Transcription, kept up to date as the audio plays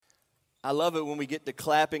I love it when we get to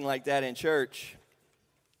clapping like that in church.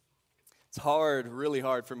 It's hard, really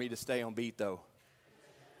hard for me to stay on beat, though.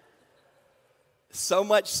 So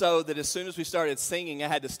much so that as soon as we started singing, I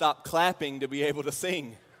had to stop clapping to be able to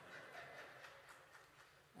sing.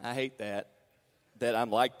 I hate that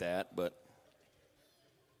I'm like that, but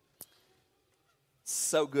it's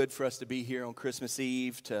so good for us to be here on Christmas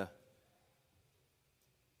Eve, to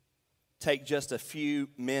take just a few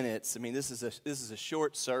minutes. I mean, this is a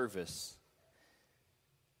short service.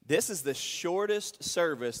 This is the shortest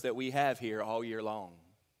service that we have here all year long.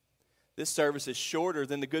 This service is shorter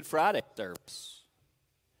than the Good Friday service.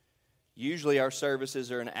 Usually our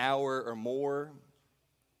services are an hour or more.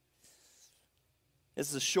 This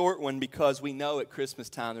is a short one because we know at Christmas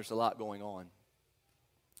time there's a lot going on.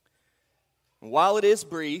 And while it is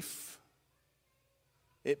brief,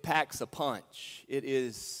 it packs a punch. It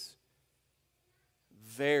is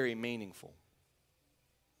very meaningful.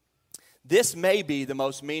 This may be the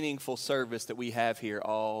most meaningful service that we have here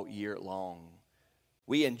all year long.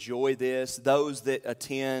 We enjoy this. Those that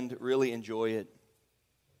attend really enjoy it.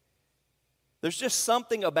 There's just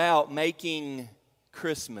something about making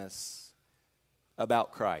Christmas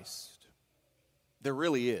about Christ. There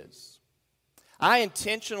really is. I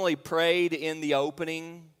intentionally prayed in the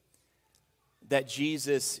opening that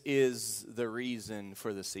Jesus is the reason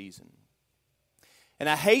for the season. And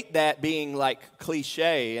I hate that being like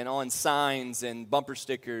cliche and on signs and bumper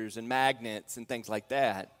stickers and magnets and things like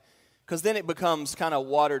that, because then it becomes kind of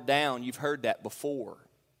watered down. You've heard that before.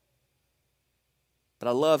 But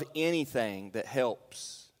I love anything that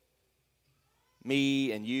helps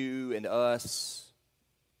me and you and us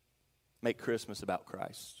make Christmas about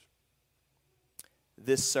Christ.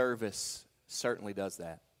 This service certainly does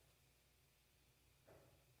that.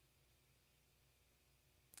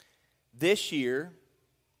 This year,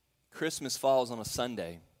 Christmas falls on a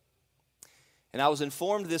Sunday. And I was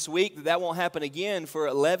informed this week that won't happen again for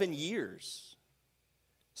 11 years.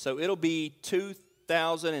 So it'll be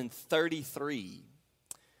 2033,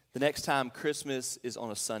 the next time Christmas is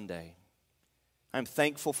on a Sunday. I'm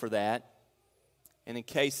thankful for that. And in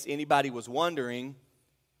case anybody was wondering,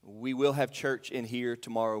 we will have church in here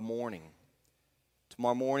tomorrow morning.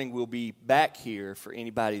 Tomorrow morning we'll be back here for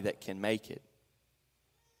anybody that can make it.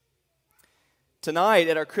 Tonight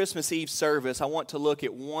at our Christmas Eve service, I want to look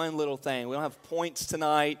at one little thing. We don't have points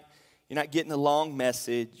tonight. You're not getting a long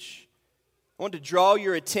message. I want to draw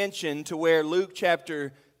your attention to where Luke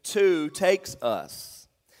chapter 2 takes us.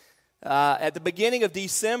 At the beginning of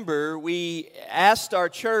December, we asked our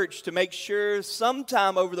church to make sure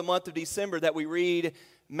sometime over the month of December that we read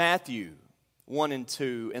Matthew 1 and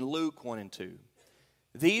 2 and Luke 1 and 2.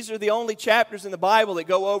 These are the only chapters in the Bible that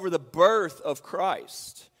go over the birth of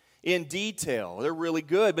Christ in detail. They're really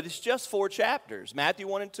good, but it's just 4 chapters, Matthew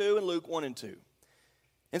 1 and 2 and Luke 1 and 2.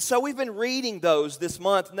 And so we've been reading those this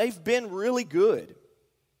month, and they've been really good.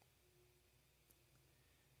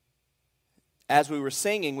 As we were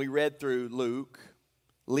singing, we read through Luke,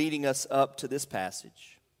 leading us up to this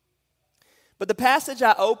passage. But the passage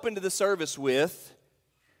I opened the service with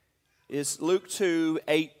is Luke 2,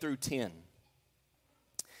 8 through 10.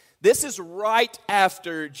 This is right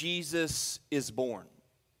after Jesus is born.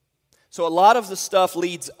 So a lot of the stuff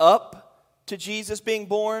leads up to Jesus being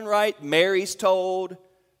born, right? Mary's told,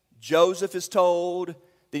 Joseph is told,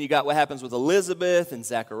 then you got what happens with Elizabeth and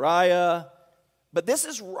Zechariah. But this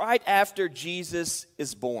is right after Jesus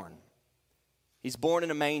is born. He's born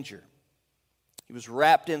in a manger. He was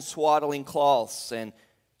wrapped in swaddling cloths, and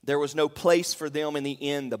there was no place for them in the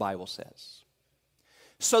inn, the Bible says.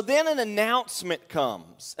 So then an announcement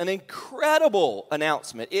comes, an incredible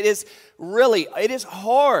announcement. It is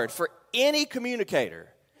hard for any communicator,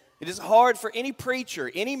 it is hard for any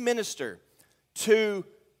preacher, any minister to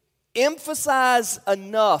emphasize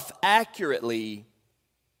enough accurately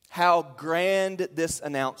how grand this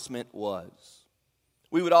announcement was.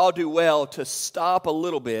 We would all do well to stop a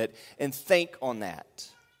little bit and think on that.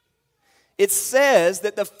 It says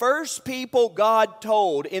that the first people God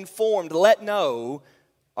told, informed, let know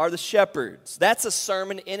are the shepherds. That's a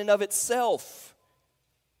sermon in and of itself.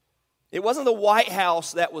 It wasn't the White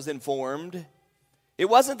House that was informed. It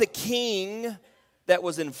wasn't the king that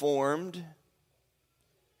was informed.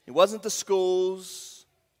 It wasn't the schools.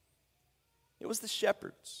 It was the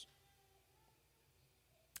shepherds.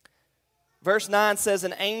 Verse 9 says,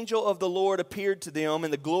 an angel of the Lord appeared to them,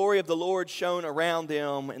 and the glory of the Lord shone around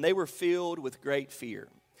them, and they were filled with great fear.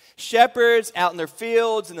 Shepherds out in their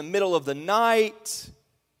fields in the middle of the night.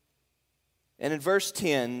 And in verse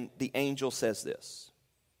 10, the angel says this,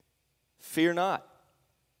 fear not,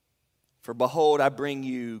 for behold, I bring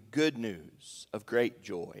you good news of great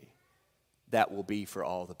joy that will be for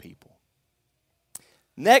all the people.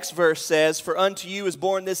 Next verse says, "For unto you is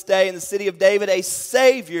born this day in the city of David a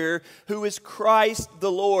Savior, who is Christ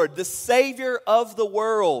the Lord." The Savior of the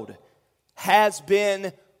world has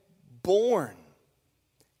been born.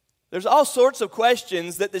 There's all sorts of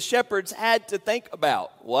questions that the shepherds had to think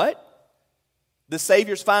about. What? The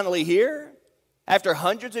Savior's finally here? After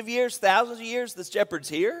hundreds of years, thousands of years, the shepherd's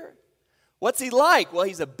here? What's he like? Well,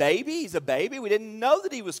 he's a baby. He's a baby. We didn't know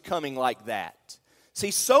that he was coming like that.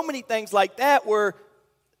 See, so many things like that were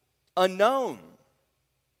unknown.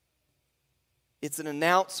 It's an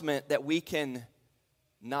announcement that we can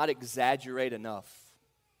not exaggerate enough.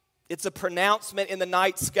 It's a pronouncement in the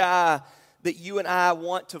night sky that you and I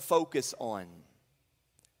want to focus on.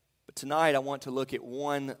 But tonight I want to look at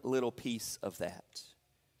one little piece of that.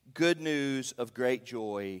 Good news of great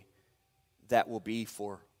joy that will be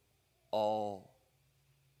for all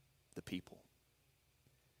the people.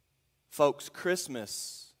 Folks,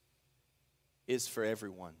 Christmas is for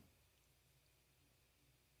everyone.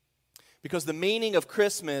 Because the meaning of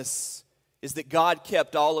Christmas is that God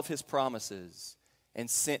kept all of His promises and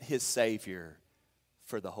sent His Savior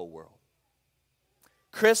for the whole world.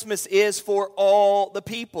 Christmas is for all the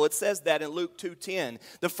people. It says that in Luke 2:10.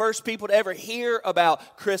 The first people to ever hear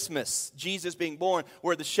about Christmas, Jesus being born,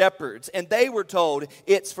 were the shepherds. And they were told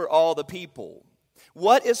it's for all the people.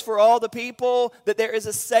 What is for all the people? That there is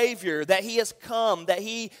a Savior, that He has come, that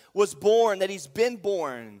He was born, that He's been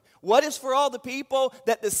born. What is for all the people?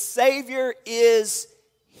 That the Savior is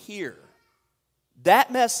here.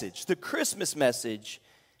 That message, the Christmas message,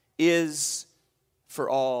 is for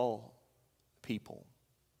all people.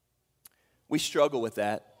 We struggle with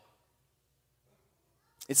that.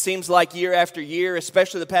 It seems like year after year,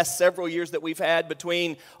 especially the past several years that we've had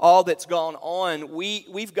between all that's gone on,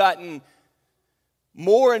 we've gotten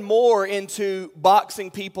more and more into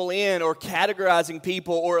boxing people in or categorizing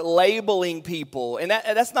people or labeling people. And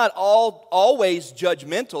that's not always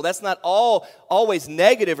judgmental. That's not always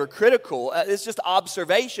negative or critical. It's just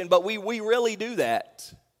observation, but we really do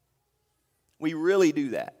that. We really do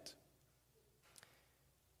that.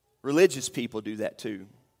 Religious people do that too.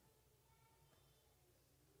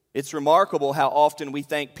 It's remarkable how often we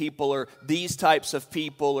think people are these types of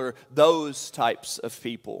people or those types of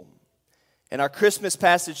people. And our Christmas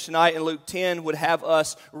passage tonight in Luke 10 would have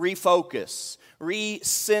us refocus,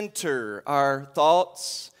 recenter our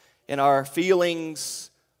thoughts and our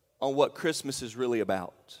feelings on what Christmas is really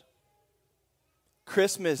about.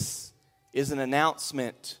 Christmas is an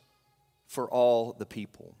announcement for all the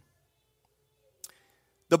people.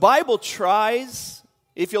 The Bible tries,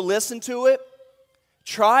 if you'll listen to it,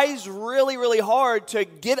 tries really, really hard to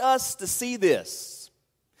get us to see this.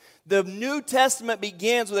 The New Testament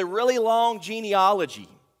begins with a really long genealogy,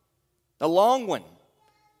 a long one.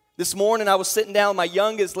 This morning I was sitting down with my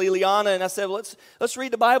youngest, Liliana, and I said, well, let's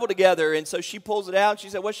read the Bible together. And so she pulls it out. She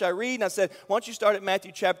said, what should I read? And I said, why don't you start at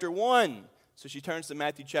Matthew chapter 1? So she turns to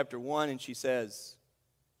Matthew chapter 1 and she says,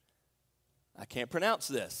 I can't pronounce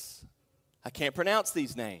this. I can't pronounce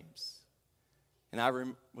these names. And I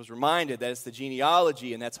was reminded that it's the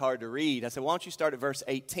genealogy and that's hard to read. I said, why don't you start at verse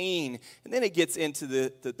 18? And then it gets into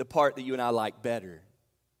the part that you and I like better.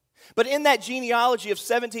 But in that genealogy of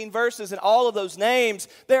 17 verses and all of those names,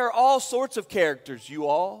 there are all sorts of characters, you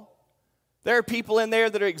all. There are people in there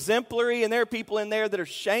that are exemplary and there are people in there that are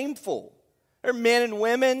shameful. There are men and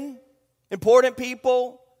women, important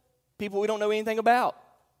people, people we don't know anything about.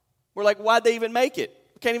 We're like, why'd they even make it?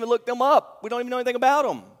 We can't even look them up. We don't even know anything about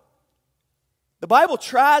them. The Bible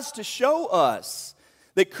tries to show us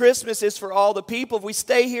that Christmas is for all the people. If we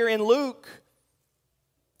stay here in Luke,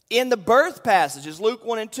 in the birth passages, Luke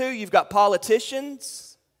 1 and 2, you've got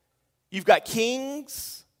politicians, you've got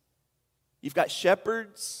kings, you've got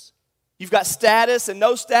shepherds, you've got status and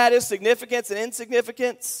no status, significance and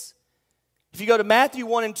insignificance. If you go to Matthew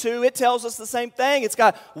 1 and 2, it tells us the same thing. It's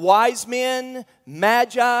got wise men,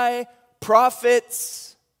 magi, prophets,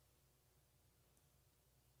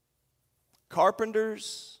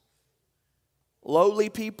 carpenters, lowly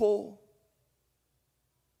people.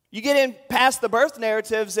 You get in past the birth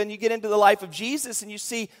narratives and you get into the life of Jesus and you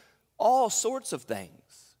see all sorts of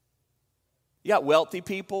things. You got wealthy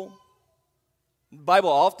people. The Bible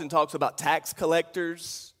often talks about tax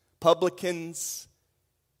collectors, publicans,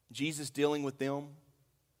 Jesus dealing with them.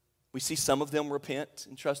 We see some of them repent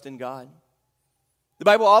and trust in God. The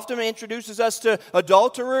Bible often introduces us to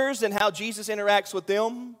adulterers and how Jesus interacts with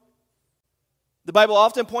them. The Bible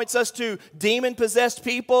often points us to demon-possessed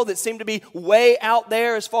people that seem to be way out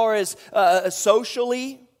there as far as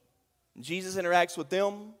socially. Jesus interacts with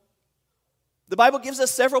them. The Bible gives us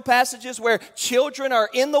several passages where children are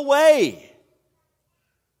in the way.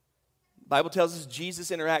 Bible tells us Jesus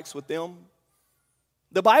interacts with them.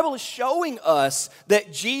 The Bible is showing us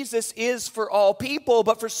that Jesus is for all people,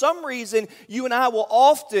 but for some reason, you and I will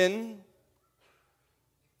often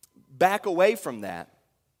back away from that.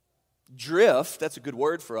 Drift, that's a good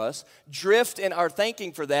word for us, drift in our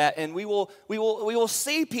thinking for that, and we will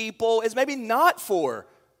see people as maybe not for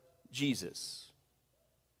Jesus.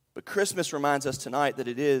 But Christmas reminds us tonight that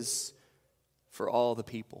it is for all the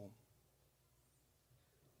people.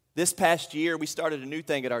 This past year, we started a new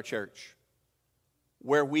thing at our church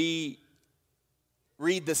where we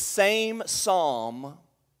read the same psalm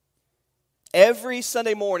every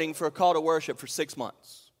Sunday morning for a call to worship for 6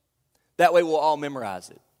 months. That way we'll all memorize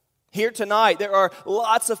it. Here tonight, there are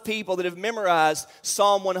lots of people that have memorized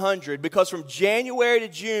Psalm 100 because from January to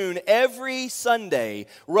June, every Sunday,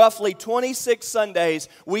 roughly 26 Sundays,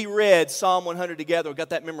 we read Psalm 100 together. We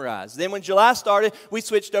got that memorized. Then when July started, we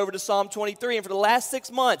switched over to Psalm 23. And for the last 6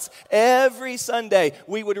 months, every Sunday,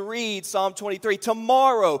 we would read Psalm 23.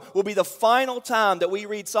 Tomorrow will be the final time that we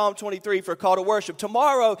read Psalm 23 for a call to worship.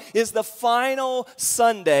 Tomorrow is the final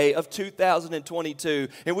Sunday of 2022.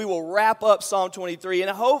 And we will wrap up Psalm 23.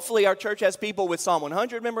 And hopefully, our church has people with Psalm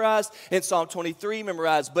 100 memorized and Psalm 23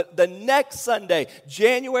 memorized. But the next Sunday,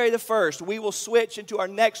 January the 1st, we will switch into our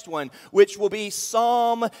next one, which will be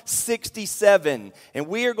Psalm 67. And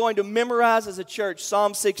we are going to memorize as a church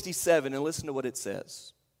Psalm 67 and listen to what it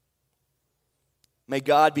says. May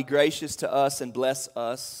God be gracious to us and bless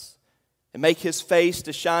us and make His face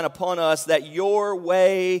to shine upon us, that your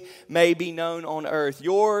way may be known on earth,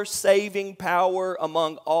 your saving power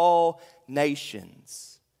among all nations.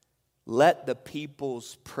 Let the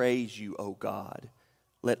peoples praise you, O God.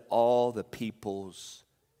 Let all the peoples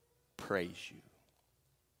praise you.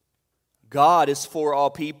 God is for all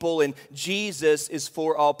people, and Jesus is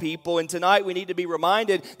for all people. And tonight we need to be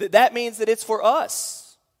reminded that that means that it's for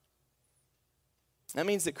us. That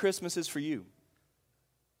means that Christmas is for you.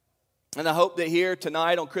 And I hope that here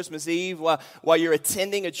tonight on Christmas Eve, while you're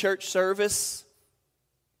attending a church service,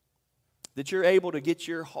 that you're able to get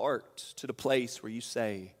your heart to the place where you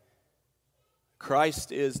say,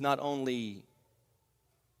 Christ is not only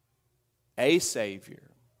a Savior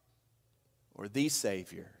or the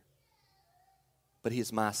Savior, but He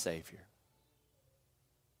is my Savior.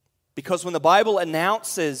 Because when the Bible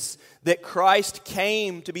announces that Christ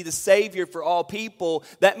came to be the Savior for all people,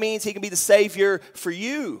 that means He can be the Savior for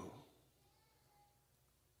you.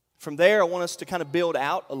 From there, I want us to kind of build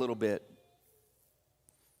out a little bit.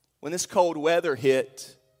 When this cold weather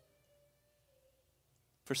hit,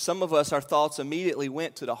 for some of us, our thoughts immediately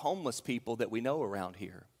went to the homeless people that we know around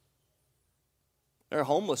here. There are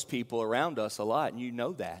homeless people around us a lot, and you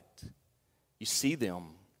know that. You see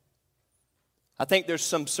them. I think there's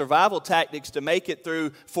some survival tactics to make it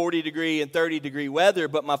through 40-degree and 30-degree weather,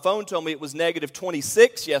 but my phone told me it was negative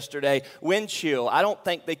 26 yesterday, wind chill. I don't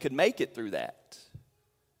think they could make it through that.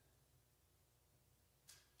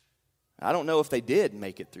 I don't know if they did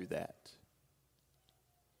make it through that.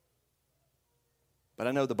 But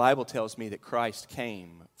I know the Bible tells me that Christ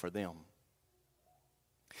came for them.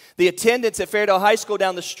 The attendance at Fairdale High School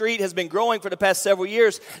down the street has been growing for the past several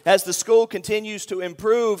years as the school continues to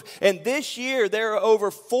improve. And this year, there are over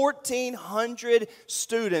 1,400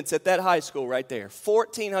 students at that high school right there.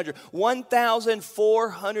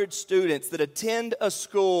 1,400 students that attend a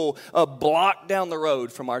school a block down the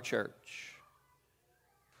road from our church.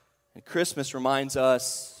 And Christmas reminds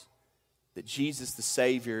us that Jesus the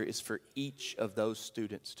Savior is for each of those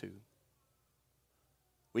students too.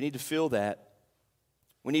 We need to feel that.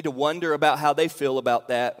 We need to wonder about how they feel about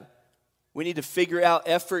that. We need to figure out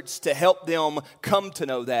efforts to help them come to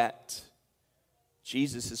know that.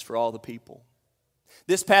 Jesus is for all the people.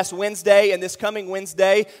 This past Wednesday and this coming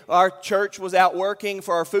Wednesday, our church was out working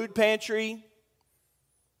for our food pantry,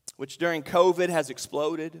 which during COVID has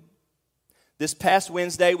exploded. This past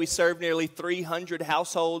Wednesday, we served nearly 300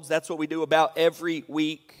 households. That's what we do about every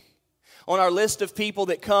week. On our list of people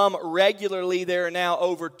that come regularly, there are now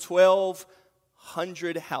over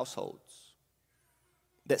 1,200 households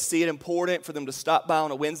that see it important for them to stop by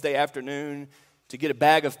on a Wednesday afternoon to get a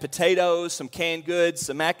bag of potatoes, some canned goods,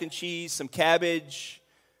 some mac and cheese, some cabbage,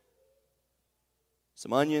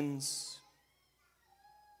 some onions.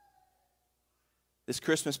 This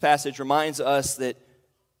Christmas passage reminds us that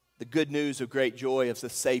the good news of great joy of the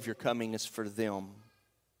Savior coming is for them.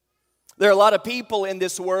 There are a lot of people in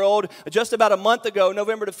this world. Just about a month ago,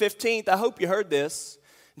 November the 15th, I hope you heard this.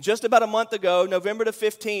 Just about a month ago, November the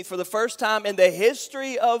 15th, for the first time in the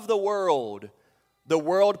history of the world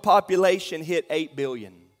population hit 8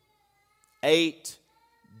 billion. 8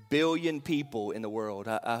 billion people in the world.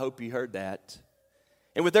 I hope you heard that.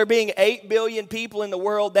 And with there being 8 billion people in the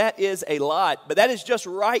world, that is a lot. But that is just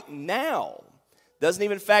right now. Doesn't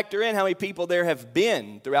even factor in how many people there have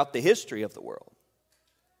been throughout the history of the world.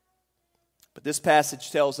 But this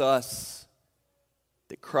passage tells us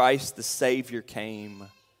that Christ the Savior came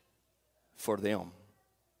for them,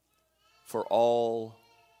 for all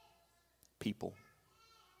people.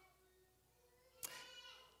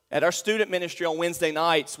 At our student ministry on Wednesday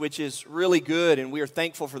nights, which is really good, and we are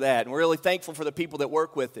thankful for that, and we're really thankful for the people that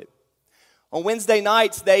work with it. On Wednesday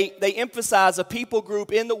nights, they emphasize a people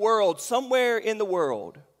group in the world, somewhere in the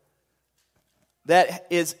world, that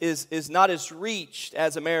is not as reached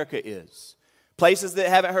as America is. Places that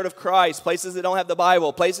haven't heard of Christ, places that don't have the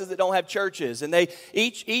Bible, places that don't have churches. And they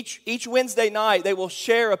each Wednesday night, they will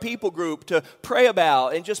share a people group to pray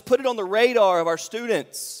about and just put it on the radar of our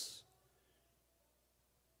students.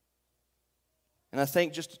 And I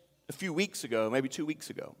think just a few weeks ago, maybe 2 weeks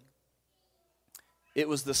ago, it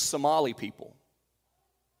was the Somali people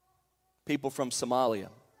from Somalia.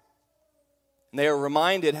 And they are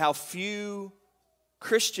reminded how few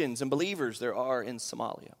Christians and believers there are in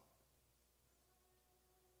Somalia.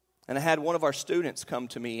 And I had one of our students come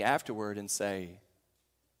to me afterward and say,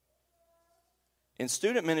 in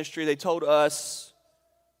student ministry, they told us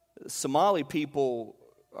Somali people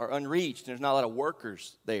are unreached. There's not a lot of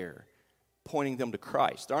workers there pointing them to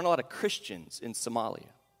Christ. There aren't a lot of Christians in Somalia.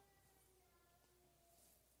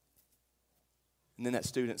 And then that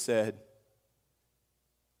student said,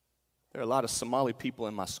 there are a lot of Somali people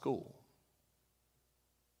in my school.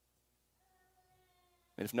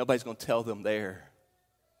 And if nobody's going to tell them there,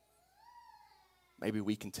 maybe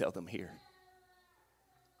we can tell them here.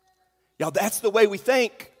 Y'all, that's the way we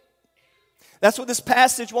think. That's what this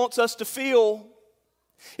passage wants us to feel.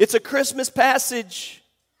 It's a Christmas passage.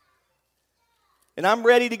 And I'm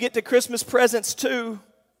ready to get to Christmas presents too.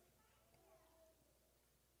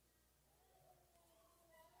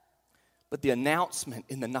 But the announcement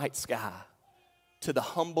in the night sky to the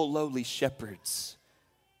humble, lowly shepherds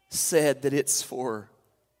said that it's for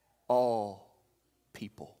all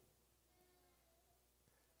people.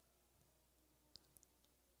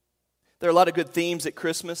 There are a lot of good themes at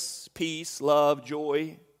Christmas: peace, love,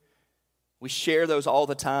 joy. We share those all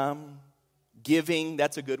the time. Giving,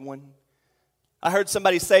 that's a good one. I heard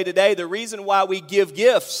somebody say today, the reason why we give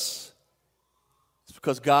gifts is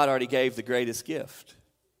because God already gave the greatest gift.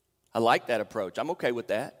 I like that approach. I'm okay with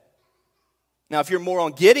that. Now, if you're more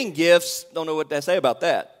on getting gifts, don't know what to say about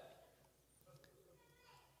that.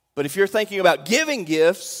 But if you're thinking about giving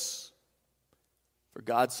gifts, for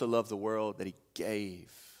God so loved the world that He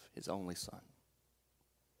gave His only Son.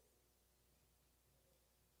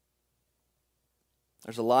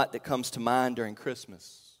 There's a lot that comes to mind during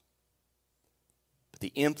Christmas.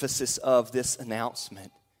 The emphasis of this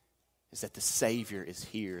announcement is that the Savior is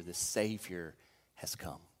here. The Savior has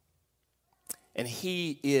come. And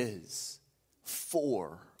He is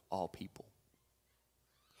for all people.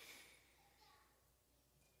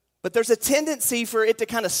 But there's a tendency for it to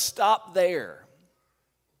kind of stop there.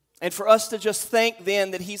 And for us to just think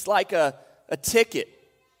then that He's like a ticket.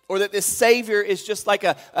 Or that this Savior is just like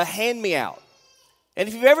a hand-me-out. And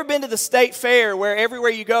if you've ever been to the state fair where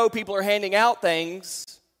everywhere you go people are handing out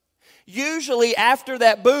things, usually after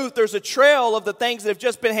that booth there's a trail of the things that have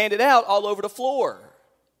just been handed out all over the floor.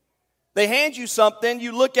 They hand you something,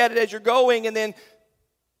 you look at it as you're going, and then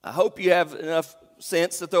I hope you have enough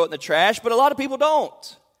sense to throw it in the trash, but a lot of people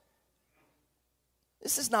don't.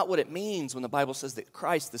 This is not what it means when the Bible says that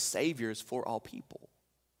Christ the Savior is for all people.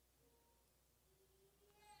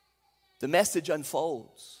 The message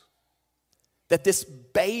unfolds. That this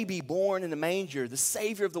baby born in the manger, the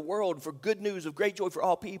Savior of the world, for good news of great joy for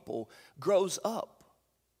all people, grows up,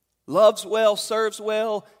 loves well, serves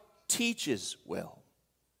well, teaches well.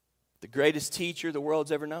 The greatest teacher the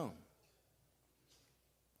world's ever known.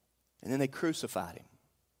 And then they crucified Him.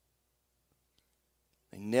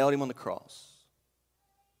 They nailed Him on the cross.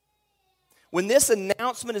 When this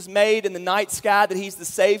announcement is made in the night sky that He's the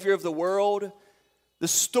Savior of the world, the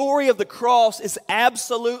story of the cross is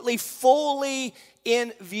absolutely fully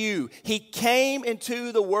in view. He came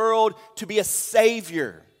into the world to be a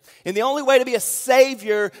Savior. And the only way to be a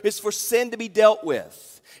Savior is for sin to be dealt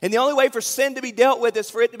with. And the only way for sin to be dealt with is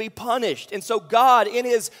for it to be punished. And so God, in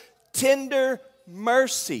His tender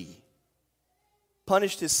mercy,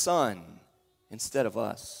 punished His Son instead of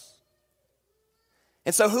us.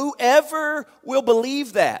 And so whoever will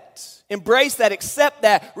believe that, embrace that, accept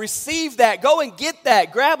that, receive that, go and get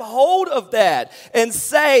that, grab hold of that, and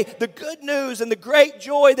say the good news and the great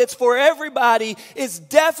joy that's for everybody is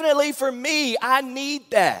definitely for me. I need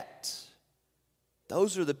that.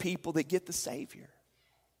 Those are the people that get the Savior.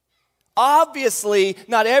 Obviously,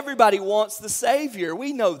 not everybody wants the Savior.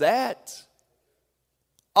 We know that.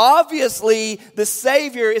 Obviously, the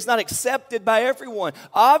Savior is not accepted by everyone.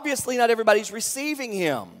 Obviously, not everybody's receiving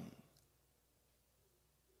Him.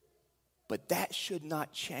 But that should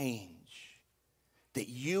not change that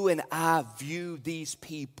you and I view these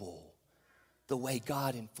people the way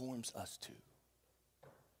God informs us to.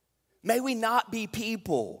 May we not be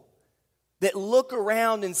people that look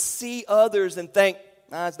around and see others and think,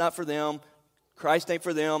 it's not for them. Christ ain't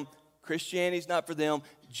for them. Christianity's not for them.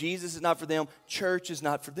 Jesus is not for them. Church is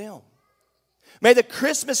not for them. May the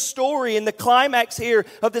Christmas story and the climax here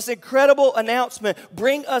of this incredible announcement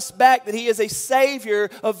bring us back that He is a Savior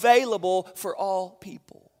available for all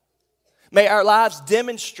people. May our lives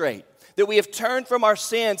demonstrate that we have turned from our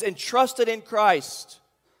sins and trusted in Christ,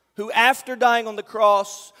 who after dying on the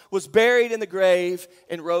cross was buried in the grave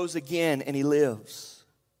and rose again, and He lives.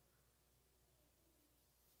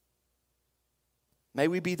 May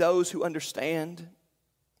we be those who understand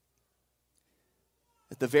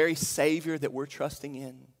that the very Savior that we're trusting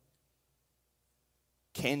in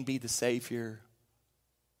can be the Savior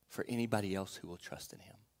for anybody else who will trust in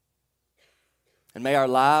Him. And may our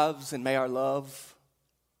lives and may our love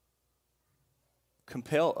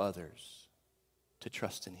compel others to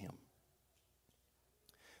trust in Him.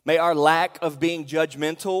 May our lack of being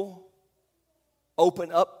judgmental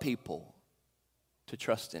open up people to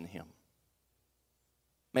trust in Him.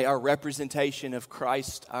 May our representation of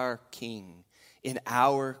Christ our King in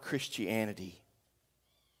our Christianity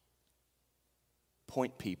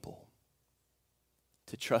point people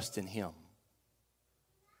to trust in Him,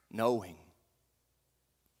 knowing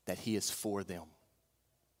that He is for them.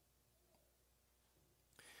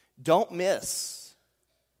 Don't miss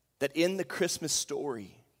that in the Christmas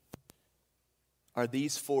story are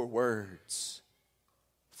these 4 words: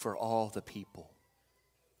 for all the people.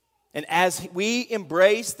 And as we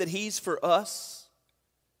embrace that He's for us,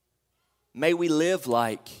 may we live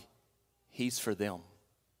like He's for them.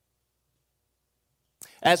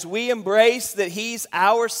 As we embrace that He's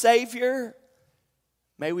our Savior,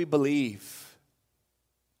 may we believe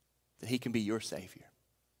that He can be your Savior.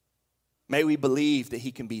 May we believe that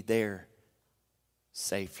He can be their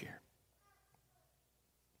Savior.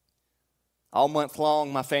 All month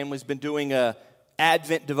long, my family's been doing an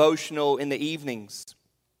Advent devotional in the evenings.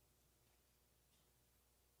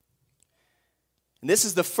 And this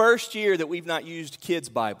is the first year that we've not used kids'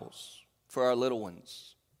 Bibles for our little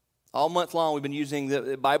ones. All month long, we've been using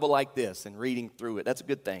the Bible like this and reading through it. That's a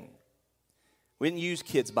good thing. We didn't use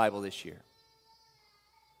kids' Bible this year.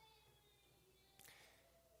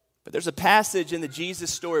 But there's a passage in the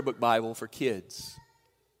Jesus Storybook Bible for kids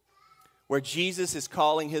where Jesus is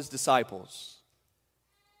calling His disciples.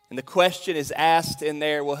 And the question is asked in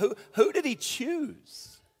there, well, who did He choose?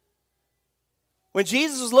 When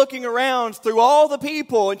Jesus was looking around through all the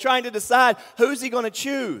people and trying to decide who's He going to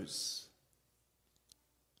choose.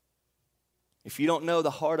 If you don't know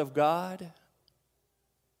the heart of God,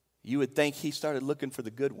 you would think He started looking for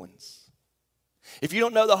the good ones. If you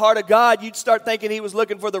don't know the heart of God, you'd start thinking He was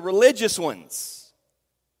looking for the religious ones.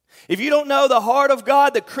 If you don't know the heart of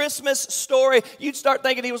God, the Christmas story, you'd start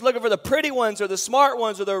thinking He was looking for the pretty ones or the smart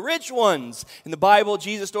ones or the rich ones. In the Bible,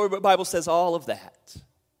 Jesus Storybook Bible says all of that.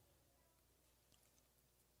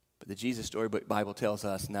 But the Jesus Storybook Bible tells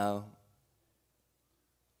us, no.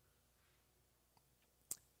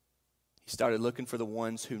 He started looking for the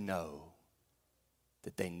ones who know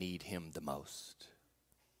that they need Him the most.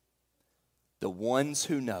 The ones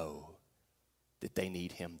who know that they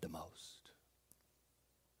need Him the most.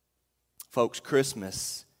 Folks,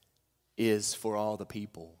 Christmas is for all the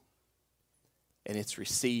people, and it's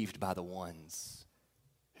received by the ones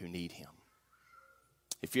who need Him.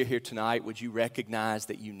 If you're here tonight, would you recognize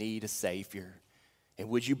that you need a Savior? And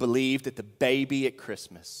would you believe that the baby at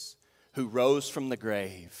Christmas, who rose from the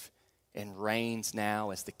grave and reigns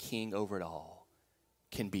now as the King over it all,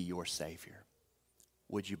 can be your Savior?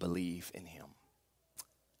 Would you believe in Him?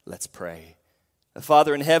 Let's pray.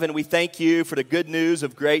 Father in heaven, we thank You for the good news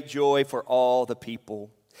of great joy for all the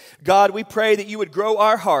people. God, we pray that You would grow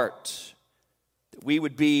our heart, that we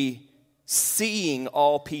would be seeing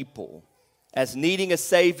all people as needing a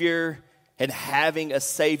Savior and having a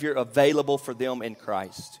Savior available for them in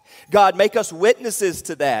Christ. God, make us witnesses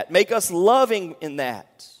to that. Make us loving in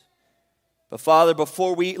that. But Father,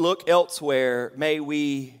 before we look elsewhere, may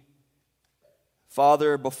we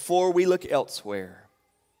first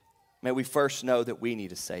know that we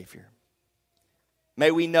need a Savior.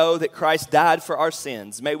 May we know that Christ died for our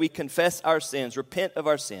sins. May we confess our sins, repent of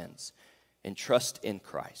our sins, and trust in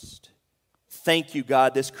Christ. Thank You,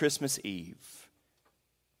 God, this Christmas Eve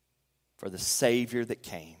for the Savior that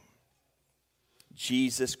came,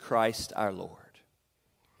 Jesus Christ our Lord.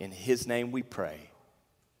 In His name we pray.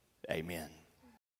 Amen.